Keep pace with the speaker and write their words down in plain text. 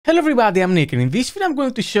Hello everybody, I'm Nick, and in this video I'm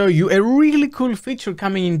going to show you a really cool feature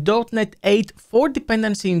coming in .NET 8 for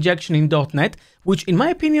dependency injection in .NET, which in my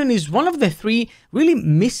opinion is one of the three really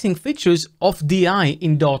missing features of DI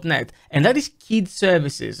in .NET, and that is keyed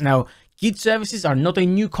services. Now, keyed services are not a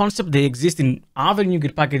new concept. They exist in other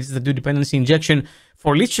NuGet packages that do dependency injection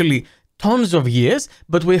for literally tons of years,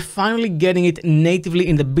 but we're finally getting it natively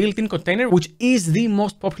in the built-in container, which is the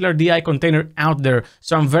most popular DI container out there.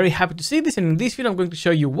 So I'm very happy to see this, and in this video I'm going to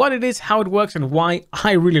show you what it is, how it works, and why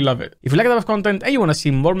I really love it. If you like that type of content and you want to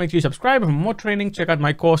see more, make sure you subscribe. For more training, check out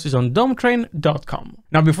my courses on domtrain.com.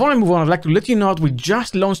 Now, before I move on, I'd like to let you know that we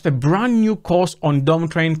just launched a brand new course on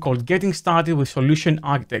Domtrain called Getting Started with Solution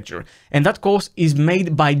Architecture, and that course is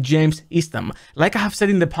made by James Eastham. Like I have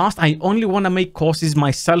said in the past, I only want to make courses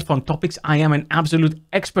myself on topics I am an absolute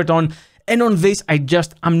expert on, and on this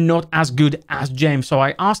I'm not as good as James, so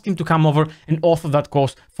I asked him to come over and author that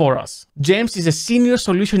course for us. James is a senior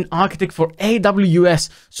solution architect for AWS,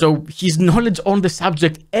 so his knowledge on the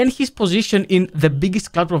subject and his position in the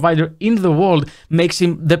biggest cloud provider in the world makes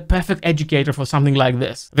him the perfect educator for something like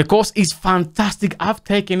this. The course is fantastic. I've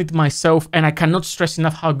taken it myself and I cannot stress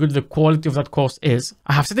enough how good the quality of that course is.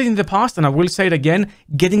 I have said it in the past and I will say it again,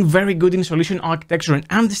 getting very good in solution architecture and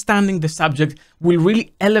understanding the subject will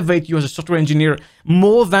really elevate you as a software engineer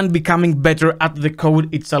more than becoming better at the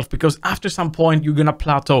code itself, because after some point you're gonna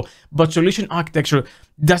plateau. But solution architecture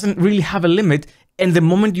doesn't really have a limit, and the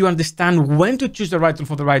moment you understand when to choose the right tool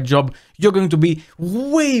for the right job, you're going to be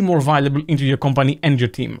way more valuable into your company and your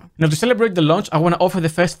team. Now, to celebrate the launch, I want to offer the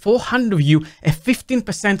first 400 of you a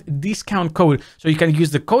 15% discount code. So you can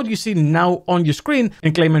use the code you see now on your screen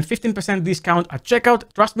and claim a 15% discount at checkout.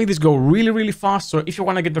 Trust me, this goes really fast. So if you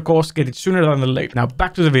want to get the course, get it sooner than later. Now,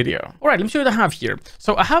 back to the video. All right, let me show you what I have here.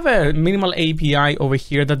 So I have a minimal API over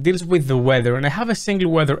here that deals with the weather, and I have a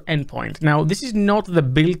single weather endpoint. Now, this is not the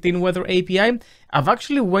built-in weather API. I've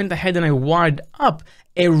actually went ahead and I wired up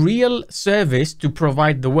a real service to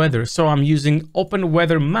provide the weather. So I'm using Open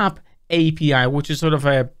Weather Map API, which is sort of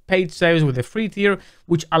a paid service with a free tier,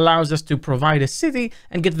 which allows us to provide a city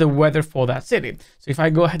and get the weather for that city. So if I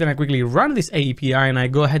go ahead and I quickly run this API and I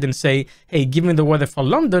go ahead and say, hey, give me the weather for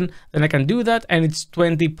London, then I can do that, and it's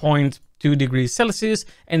 20.2 degrees Celsius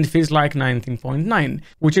and it feels like 19.9,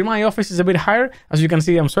 which in my office is a bit higher. As you can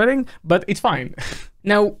see, I'm sweating, but it's fine.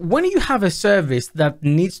 Now, when you have a service that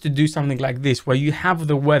needs to do something like this, where you have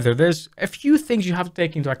the weather, there's a few things you have to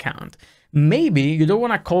take into account. Maybe you don't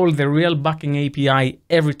want to call the real bucking API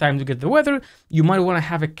every time to get the weather. You might want to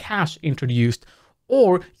have a cache introduced,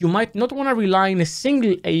 or you might not want to rely on a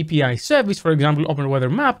single API service, for example, Open Weather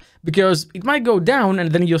Map, because it might go down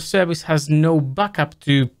and then your service has no backup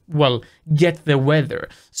to, well, get the weather.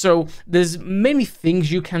 So there's many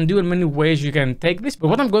things you can do and many ways you can take this, but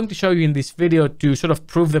what I'm going to show you in this video to sort of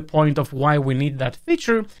prove the point of why we need that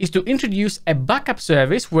feature is to introduce a backup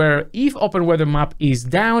service where if Open Weather Map is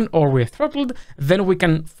down or we're throttled, then we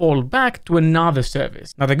can fall back to another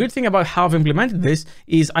service. Now, the good thing about how I've implemented this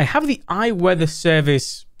is I have the iWeather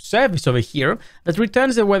service over here that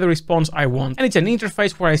returns the weather response I want, and it's an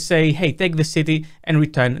interface where I say, hey, take the city and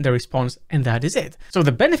return the response, and that is it. So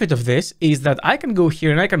the benefit of this is that I can go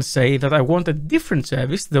here and I can say that I want a different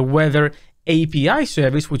service, the weather API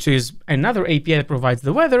service, which is another API that provides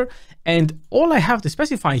the weather, and all I have to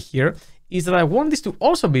specify here is that I want this to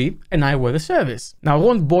also be an iWeather service. Now, I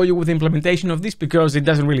won't bore you with the implementation of this because it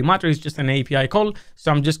doesn't really matter, it's just an API call,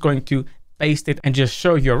 so I'm just going to paste it and just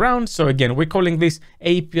show you around. So again, we're calling this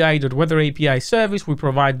API.weather API service. We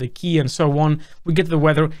provide the key and so on. We get the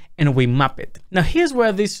weather and we map it. Now, here's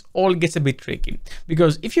where this all gets a bit tricky,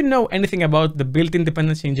 because if you know anything about the built-in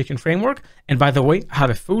dependency injection framework, and by the way, I have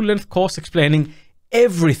a full-length course explaining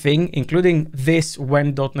everything, including this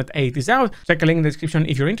when .NET 8 is out. Check a link in the description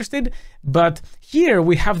if you're interested. But here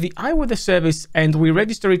we have the iWeather service and we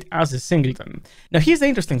register it as a singleton. Now, here's the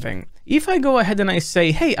interesting thing. If I go ahead and I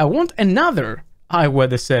say, hey, I want another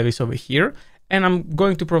iWeather service over here, and I'm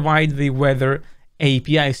going to provide the weather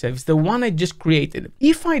API service, the one I just created.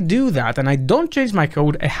 If I do that and I don't change my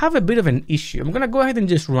code, I have a bit of an issue. I'm going to go ahead and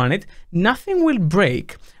just run it. Nothing will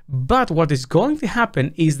break. But what is going to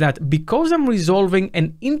happen is that because I'm resolving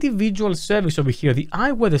an individual service over here, the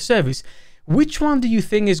iWeather service, which one do you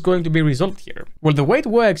think is going to be resolved here? Well, the way it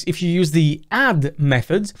works if you use the add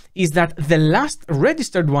methods is that the last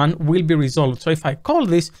registered one will be resolved. So if I call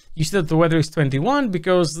this, you see that the weather is 21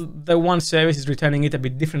 because the one service is returning it a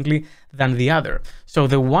bit differently than the other. So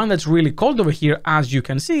the one that's really called over here, as you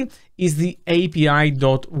can see, is the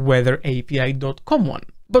API.weatherapi.com one.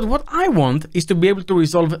 But what I want is to be able to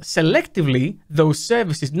resolve selectively those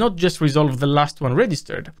services, not just resolve the last one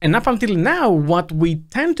registered. And up until now, what we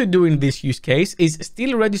tend to do in this use case is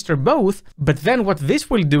still register both, but then what this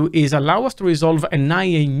will do is allow us to resolve an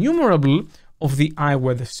IA enumerable of the I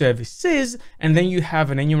where the service is, and then you have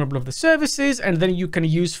an enumerable of the services, and then you can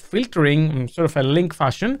use filtering in sort of a link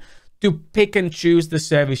fashion to pick and choose the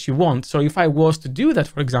service you want. So if I was to do that,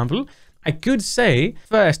 for example, I could say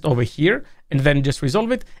first over here, and then just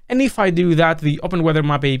resolve it. And if I do that, the Open Weather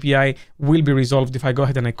Map API will be resolved. If I go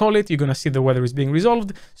ahead and I call it, you're going to see the weather is being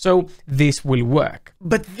resolved. So this will work.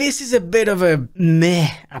 But this is a bit of a meh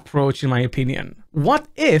approach in my opinion. What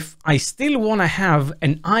if I still want to have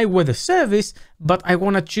an iWeather service, but I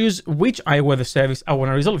want to choose which iWeather service I want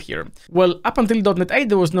to resolve here? Well, up until .NET 8,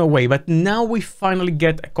 there was no way, but now we finally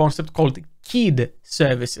get a concept called keyed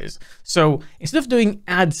services. So instead of doing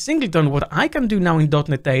add singleton, what I can do now in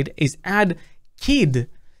 .NET 8 is add keyed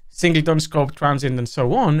singleton, scope, transient, and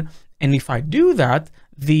so on. And if I do that,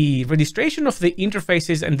 the registration of the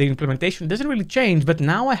interfaces and the implementation doesn't really change, but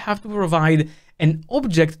now I have to provide an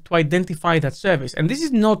object to identify that service. And this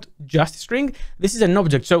is not just a string, this is an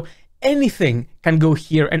object. So anything can go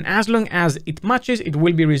here, and as long as it matches, it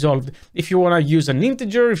will be resolved. If you want to use an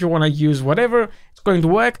integer, if you want to use whatever, it's going to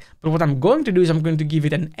work. But what I'm going to do is I'm going to give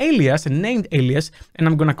it an alias, a named alias, and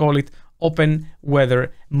I'm going to call it Open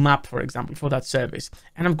Weather Map, for example, for that service.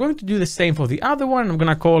 And I'm going to do the same for the other one. I'm going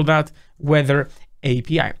to call that Weather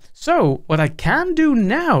API. So what I can do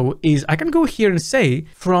now is I can go here and say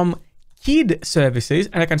from keyed services,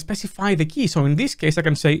 and I can specify the key. So in this case, I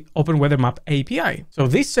can say Open Weather Map API. So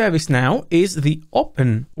this service now is the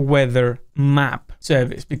Open Weather Map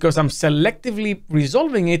service because I'm selectively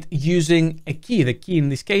resolving it using a key. The key in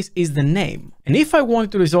this case is the name. And if I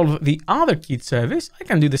want to resolve the other keyed service, I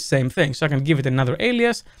can do the same thing. So I can give it another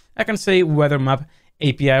alias. I can say Weather Map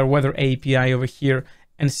API or Weather API over here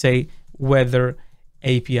and say Weather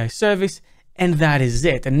API service. And that is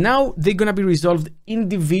it. And now they're going to be resolved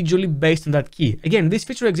individually based on that key. Again, this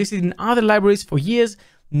feature existed in other libraries for years.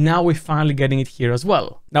 Now we're finally getting it here as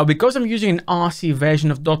well. Now, because I'm using an RC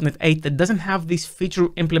version of .NET 8 that doesn't have this feature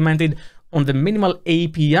implemented on the minimal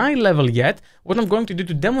API level yet, what I'm going to do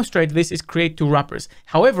to demonstrate this is create two wrappers.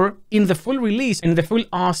 However, in the full release, in the full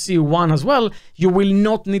RC1 as well, you will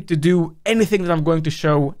not need to do anything that I'm going to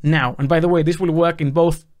show now. And by the way, this will work in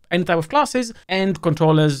both any type of classes and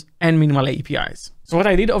controllers and minimal APIs. So what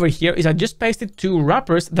I did over here is I just pasted two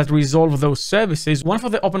wrappers that resolve those services, one for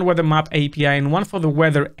the Open Weather Map API and one for the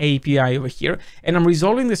Weather API over here. And I'm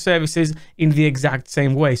resolving the services in the exact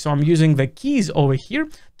same way. So I'm using the keys over here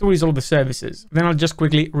to resolve the services. Then I'll just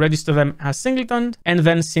quickly register them as singleton and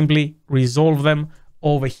then simply resolve them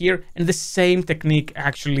over here, and the same technique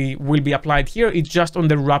actually will be applied here. It's just on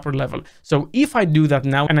the wrapper level. So if I do that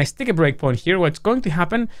now and I stick a breakpoint here, what's going to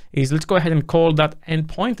happen is let's go ahead and call that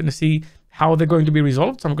endpoint and see how they're going to be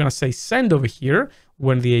resolved. So I'm going to say send over here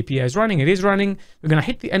when the API is running. It is running. We're going to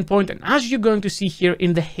hit the endpoint, and as you're going to see here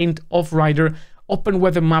in the hint of rider, Open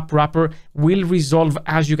Weather Map wrapper will resolve,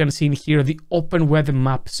 as you can see in here, the Open Weather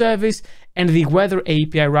Map service, and the Weather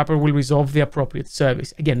API wrapper will resolve the appropriate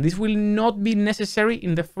service. Again, this will not be necessary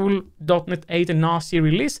in the full .NET 8 and RC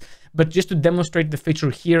release, but just to demonstrate the feature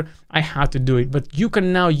here, I had to do it. But you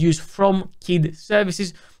can now use from keyed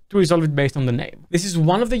services to resolve it based on the name. This is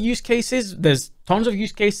one of the use cases. There's tons of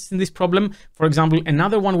use cases in this problem. For example,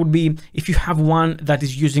 another one would be if you have one that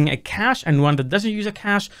is using a cache and one that doesn't use a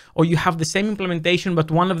cache, or you have the same implementation,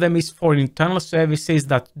 but one of them is for internal services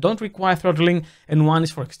that don't require throttling, and one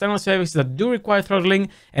is for external services that do require throttling,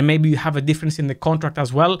 and maybe you have a difference in the contract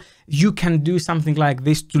as well. You can do something like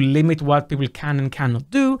this to limit what people can and cannot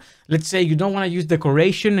do. Let's say you don't want to use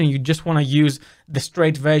decoration and you just want to use the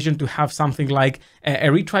straight version to have something like a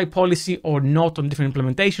retry policy or not on different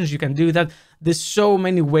implementations. You can do that. There's so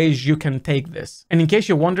many ways you can take this. And in case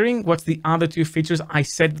you're wondering what's the other two features I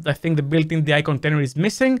said that I think the built-in DI container is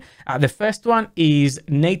missing, the first one is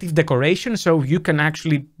native decoration. So you can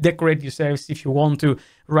actually decorate your service if you want to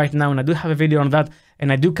right now. And I do have a video on that,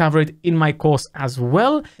 and I do cover it in my course as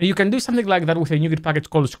well. And you can do something like that with a NuGet package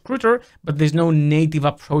called Scruter, but there's no native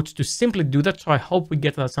approach to simply do that. So I hope we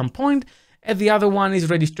get that at some point. And the other one is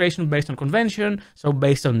registration based on convention, so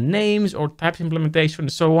based on names or types implementation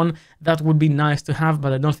and so on. That would be nice to have,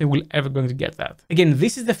 but I don't think we're ever going to get that. Again,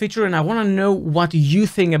 this is the feature, and I want to know what you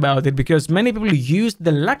think about it, because many people used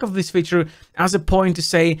the lack of this feature as a point to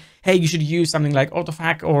say, hey, you should use something like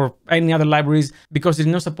AutoFac or any other libraries because it's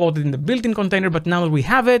not supported in the built-in container. But now that we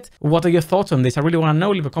have it, what are your thoughts on this? I really want to know.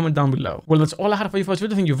 Leave a comment down below. Well, that's all I had for you for this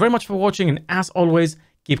video. Thank you very much for watching, and as always,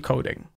 keep coding.